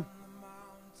know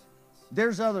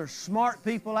there's other smart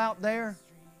people out there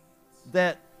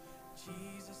that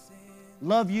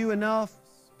love you enough,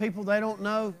 people they don't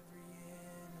know,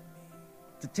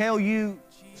 to tell you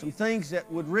some things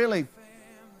that would really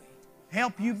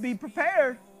help you be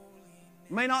prepared.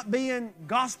 It may not be in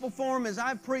gospel form as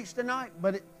I've preached tonight,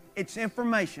 but it's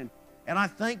information. And I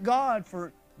thank God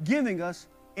for giving us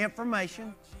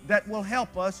information that will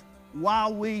help us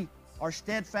while we are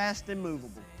steadfast and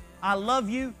immovable. I love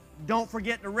you. Don't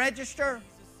forget to register.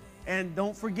 And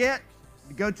don't forget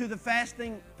to go to the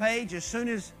fasting page as soon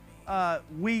as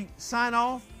we sign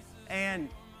off and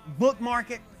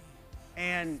bookmark it.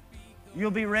 And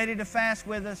you'll be ready to fast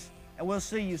with us. And we'll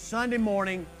see you Sunday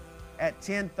morning at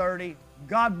 10:30.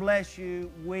 God bless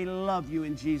you. We love you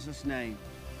in Jesus' name.